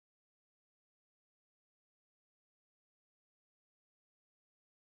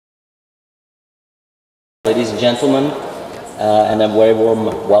Ladies and gentlemen, and a very warm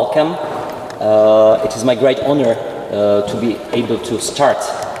welcome. It is my great honor to be able to start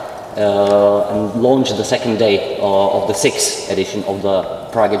and launch the second day of the 6th edition of the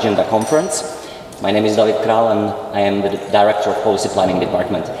Prague Agenda Conference. My name is Král and I am the Director of Policy Planning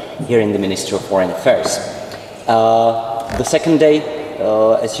Department here in the Ministry of Foreign Affairs. The second day,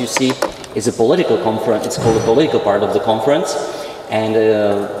 as you see, is a political conference. It's called the political part of the conference. And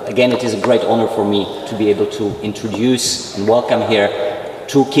again, it is a great honor for me to be able to introduce and welcome here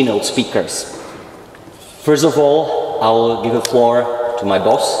two keynote speakers. First of all, I will give the floor to my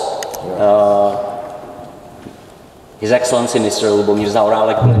boss, His Excellency Mr. Lubomír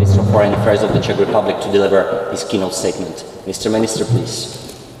Zaorálek, the Minister of Foreign Affairs of the Czech Republic, to deliver his keynote statement. Mr. Minister, please.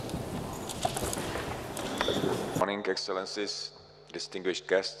 Good morning, Excellencies, distinguished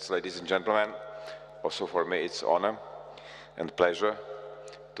guests, ladies and gentlemen. Also for me, it's an honor and pleasure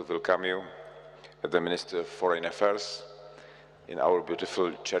to welcome you at the Ministry of Foreign Affairs in our beautiful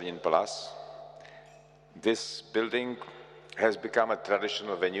Czernin Palace. This building has become a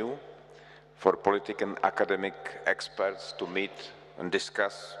traditional venue for political and academic experts to meet and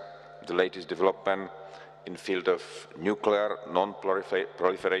discuss the latest development in the field of nuclear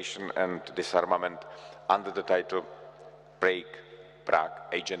non-proliferation and disarmament under the title Prague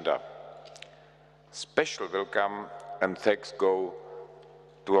Agenda. Special welcome and thanks go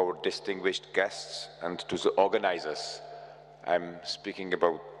to our distinguished guests and to the organizers. I'm speaking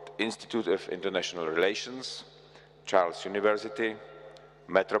about Institute of International Relations, Charles University,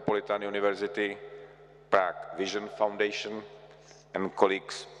 Metropolitan University, Prague Vision Foundation, and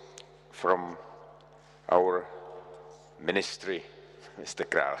colleagues from our ministry, Mr.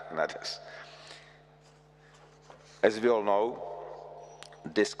 Král and others. As we all know,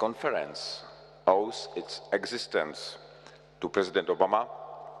 this conference owes its existence to President Obama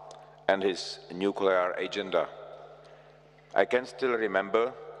and his nuclear agenda. I can still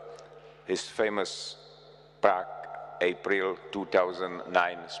remember his famous Prague April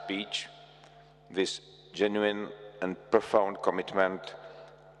 2009 speech, this genuine and profound commitment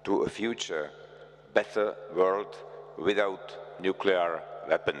to a future, better world without nuclear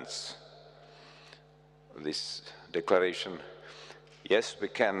weapons. This declaration, yes, we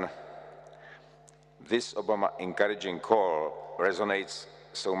can. This Obama encouraging call resonates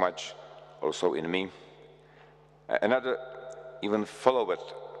so much also in me. Another even followed,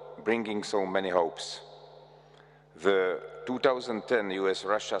 bringing so many hopes. The 2010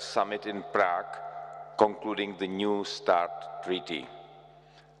 US-Russia summit in Prague, concluding the New START treaty.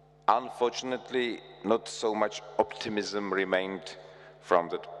 Unfortunately, not so much optimism remained from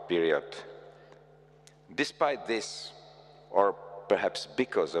that period. Despite this, or perhaps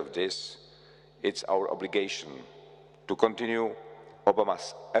because of this, it's our obligation to continue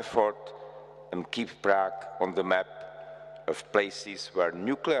Obama's effort and keep Prague on the map of places where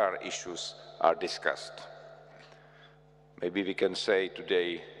nuclear issues are discussed. Maybe we can say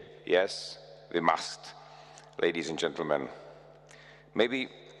today, yes, we must, ladies and gentlemen. Maybe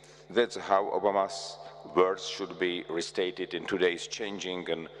that's how Obama's words should be restated in today's changing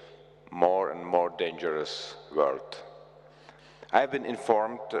and more dangerous world. I have been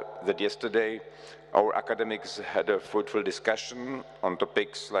informed that yesterday our academics had a fruitful discussion on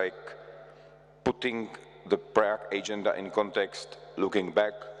topics like putting the Prague agenda in context, looking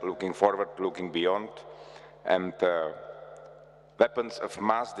back, looking forward, looking beyond, and weapons of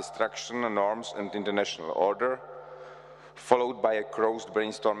mass destruction, norms and international order, followed by a closed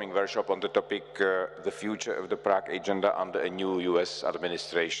brainstorming workshop on the topic, the future of the Prague agenda under a new US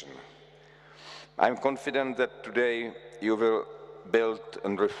administration. I'm confident that today you will build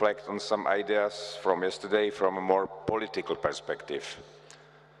and reflect on some ideas from yesterday from a more political perspective.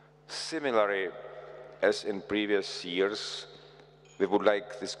 Similarly, as in previous years, we would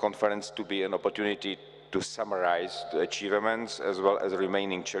like this conference to be an opportunity to summarize the achievements as well as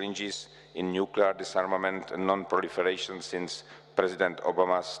remaining challenges in nuclear disarmament and non-proliferation since President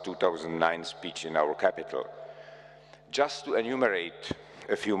Obama's 2009 speech in our capital. Just to enumerate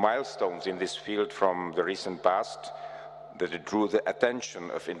a few milestones in this field from the recent past that drew the attention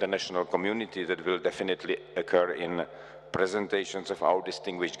of the international community that will definitely occur in presentations of our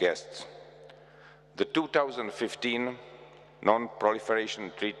distinguished guests. The 2015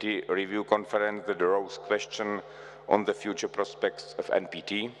 Non-Proliferation Treaty Review Conference that rose question on the future prospects of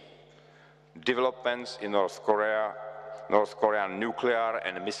NPT, developments in North Korean nuclear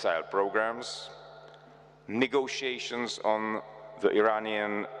and missile programs, negotiations on the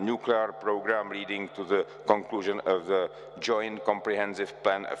Iranian nuclear program leading to the conclusion of the Joint Comprehensive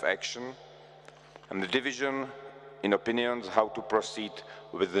Plan of Action, and the division in opinions how to proceed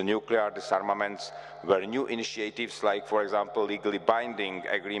with the nuclear disarmaments, where new initiatives like, for example, legally binding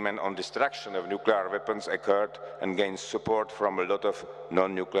agreement on destruction of nuclear weapons occurred and gained support from a lot of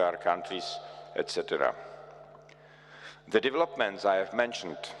non-nuclear countries, etc. The developments I have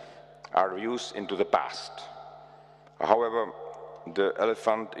mentioned are views into the past. However, the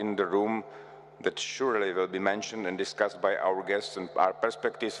elephant in the room that surely will be mentioned and discussed by our guests and our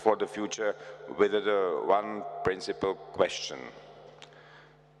perspectives for the future with the one principal question.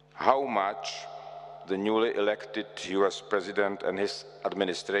 How much the newly elected US President and his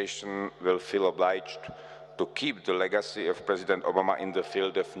administration will feel obliged to keep the legacy of President Obama in the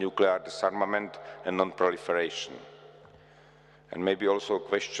field of nuclear disarmament and non-proliferation? And maybe also a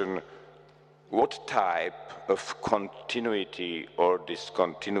question, what type of continuity or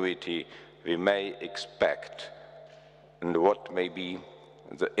discontinuity we may expect, and what may be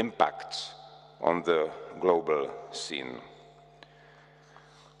the impacts on the global scene.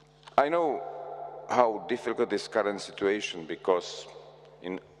 I know how difficult this current situation, because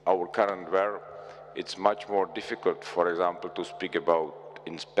in our current world, it's much more difficult, for example, to speak about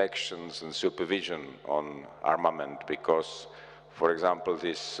inspections and supervision on armament, because, for example,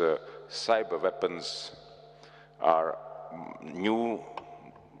 these cyber weapons are new,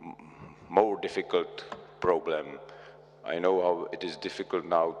 more difficult problem. I know how it is difficult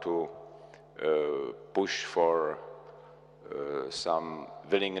now to push for some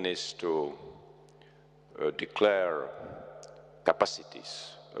willingness to declare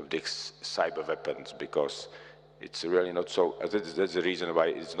capacities of these cyber weapons, because it's really not so, that's the reason why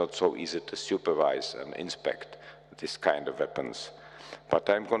it's not so easy to supervise and inspect this kind of weapons. But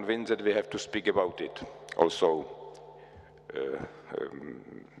I'm convinced that we have to speak about it. Also,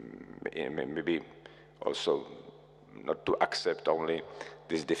 maybe also not to accept only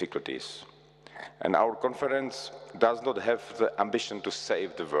these difficulties. And our conference does not have the ambition to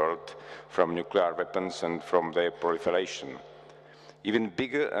save the world from nuclear weapons and from their proliferation. Even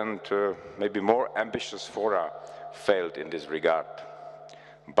bigger and maybe more ambitious fora failed in this regard.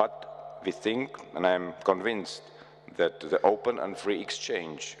 But we think, and I'm convinced, that the open and free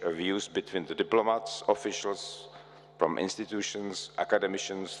exchange of views between the diplomats, officials, from institutions,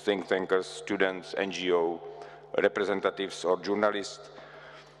 academicians, think tankers, students, NGO, representatives or journalists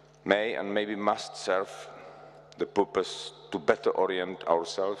may and maybe must serve the purpose to better orient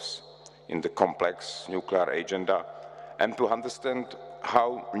ourselves in the complex nuclear agenda and to understand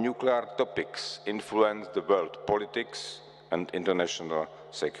how nuclear topics influence the world politics and international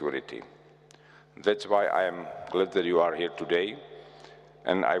security. That's why I am glad that you are here today,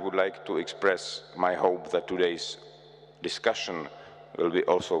 and I would like to express my hope that today's discussion will be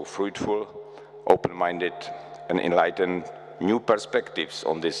also fruitful, open-minded, and enlighten new perspectives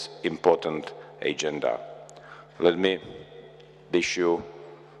on this important agenda. Let me wish you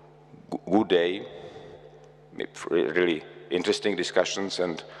good day, really interesting discussions,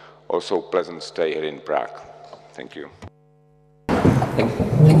 and also pleasant stay here in Prague. Thank you.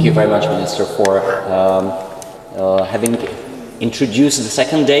 Thank you very much, Minister, for having introduced the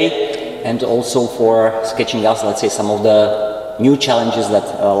second day and also for sketching us, let's say, some of the new challenges that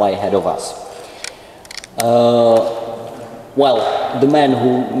lie ahead of us. Well, the man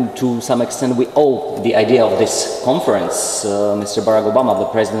who, to some extent, we owe the idea of this conference, Mr. Barack Obama, the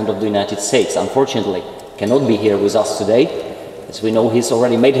President of the United States, unfortunately cannot be here with us today. As we know, he's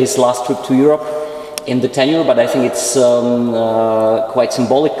already made his last trip to Europe in the tenure, but I think it's quite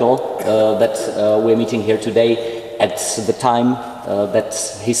symbolical that we're meeting here today at the time that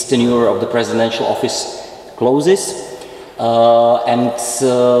his tenure of the presidential office closes.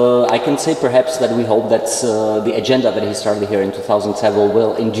 I can say perhaps that we hope that the agenda that he started here in 2007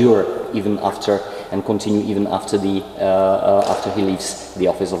 will endure even after and continue even after after he leaves the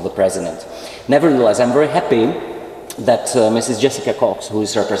office of the president. Nevertheless, I'm very happy that Mrs. Jessica Cox, who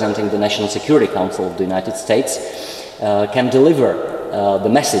is representing the National Security Council of the United States, can deliver the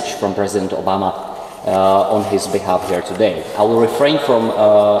message from President Obama on his behalf here today. I will refrain from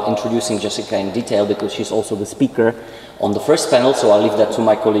introducing Jessica in detail because she's also the speaker on the first panel, so I'll leave that to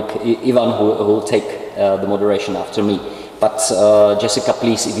my colleague Ivan, who will take the moderation after me. But Jessica,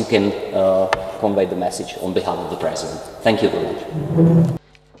 please, if you can convey the message on behalf of the President. Thank you very much.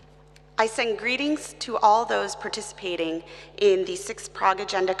 I send greetings to all those participating in the 6th Prague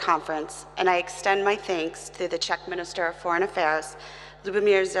Agenda Conference, and I extend my thanks to the Czech Minister of Foreign Affairs,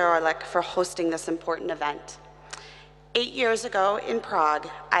 Lubomír Zaorálek, for hosting this important event. 8 years ago in Prague,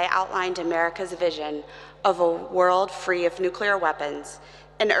 I outlined America's vision of a world free of nuclear weapons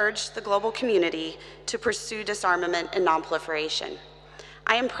and urged the global community to pursue disarmament and nonproliferation.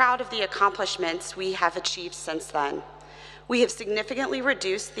 I am proud of the accomplishments we have achieved since then. We have significantly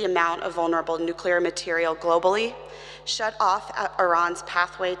reduced the amount of vulnerable nuclear material globally, shut off Iran's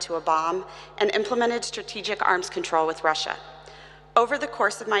pathway to a bomb, and implemented strategic arms control with Russia. Over the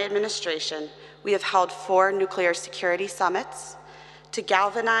course of my administration, we have held 4 nuclear security summits to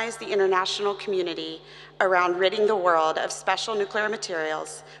galvanize the international community around ridding the world of special nuclear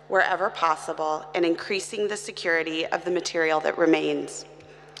materials wherever possible and increasing the security of the material that remains.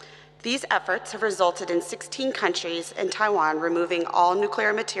 These efforts have resulted in 16 countries and Taiwan removing all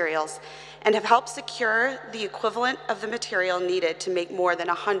nuclear materials and have helped secure the equivalent of the material needed to make more than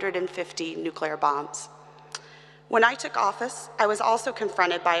 150 nuclear bombs. When I took office, I was also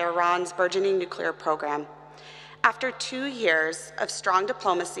confronted by Iran's burgeoning nuclear program. After 2 years of strong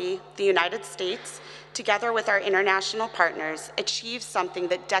diplomacy, the United States, together with our international partners, achieved something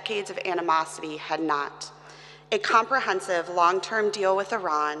that decades of animosity had not: a comprehensive long-term deal with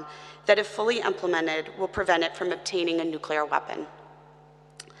Iran that, if fully implemented, will prevent it from obtaining a nuclear weapon.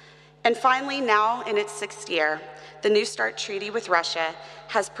 And finally, now in its 6th year, the New START treaty with Russia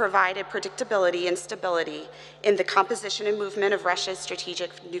has provided predictability and stability in the composition and movement of Russia's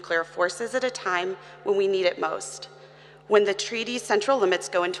strategic nuclear forces at a time when we need it most. When the treaty's central limits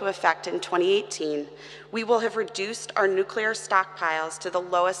go into effect in 2018, we will have reduced our nuclear stockpiles to the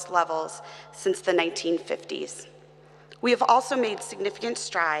lowest levels since the 1950s. We have also made significant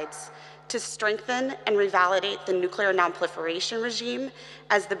strides to strengthen and revalidate the nuclear nonproliferation regime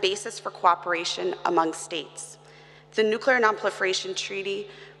as the basis for cooperation among states. The Nuclear Nonproliferation Treaty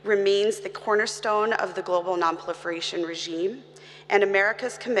remains the cornerstone of the global nonproliferation regime, and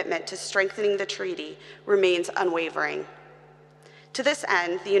America's commitment to strengthening the treaty remains unwavering. To this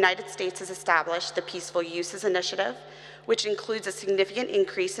end, the United States has established the Peaceful Uses Initiative, which includes a significant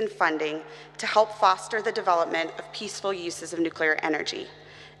increase in funding to help foster the development of peaceful uses of nuclear energy.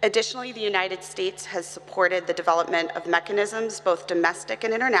 Additionally, the United States has supported the development of mechanisms, both domestic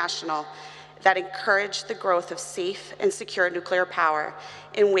and international, that encourage the growth of safe and secure nuclear power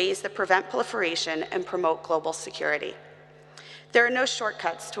in ways that prevent proliferation and promote global security. There are no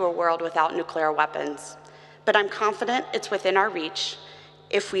shortcuts to a world without nuclear weapons, but I'm confident it's within our reach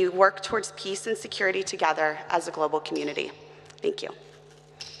if we work towards peace and security together as a global community. Thank you.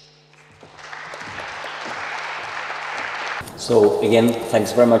 So again,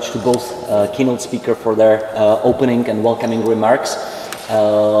 thanks very much to both keynote speakers for their opening and welcoming remarks.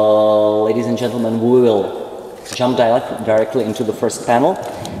 Ladies and gentlemen, we will jump directly into the first panel.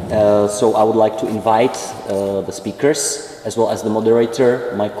 So I would like to invite the speakers, as well as the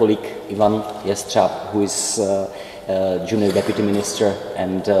moderator, my colleague Ivan Jessia, who is Junior Deputy Minister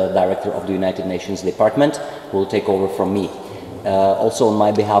and Director of the United Nations Department, who will take over from me. Also on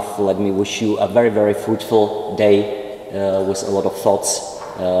my behalf, let me wish you a very, very fruitful day with a lot of thoughts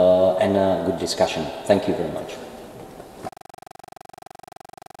and a good discussion. Thank you very much.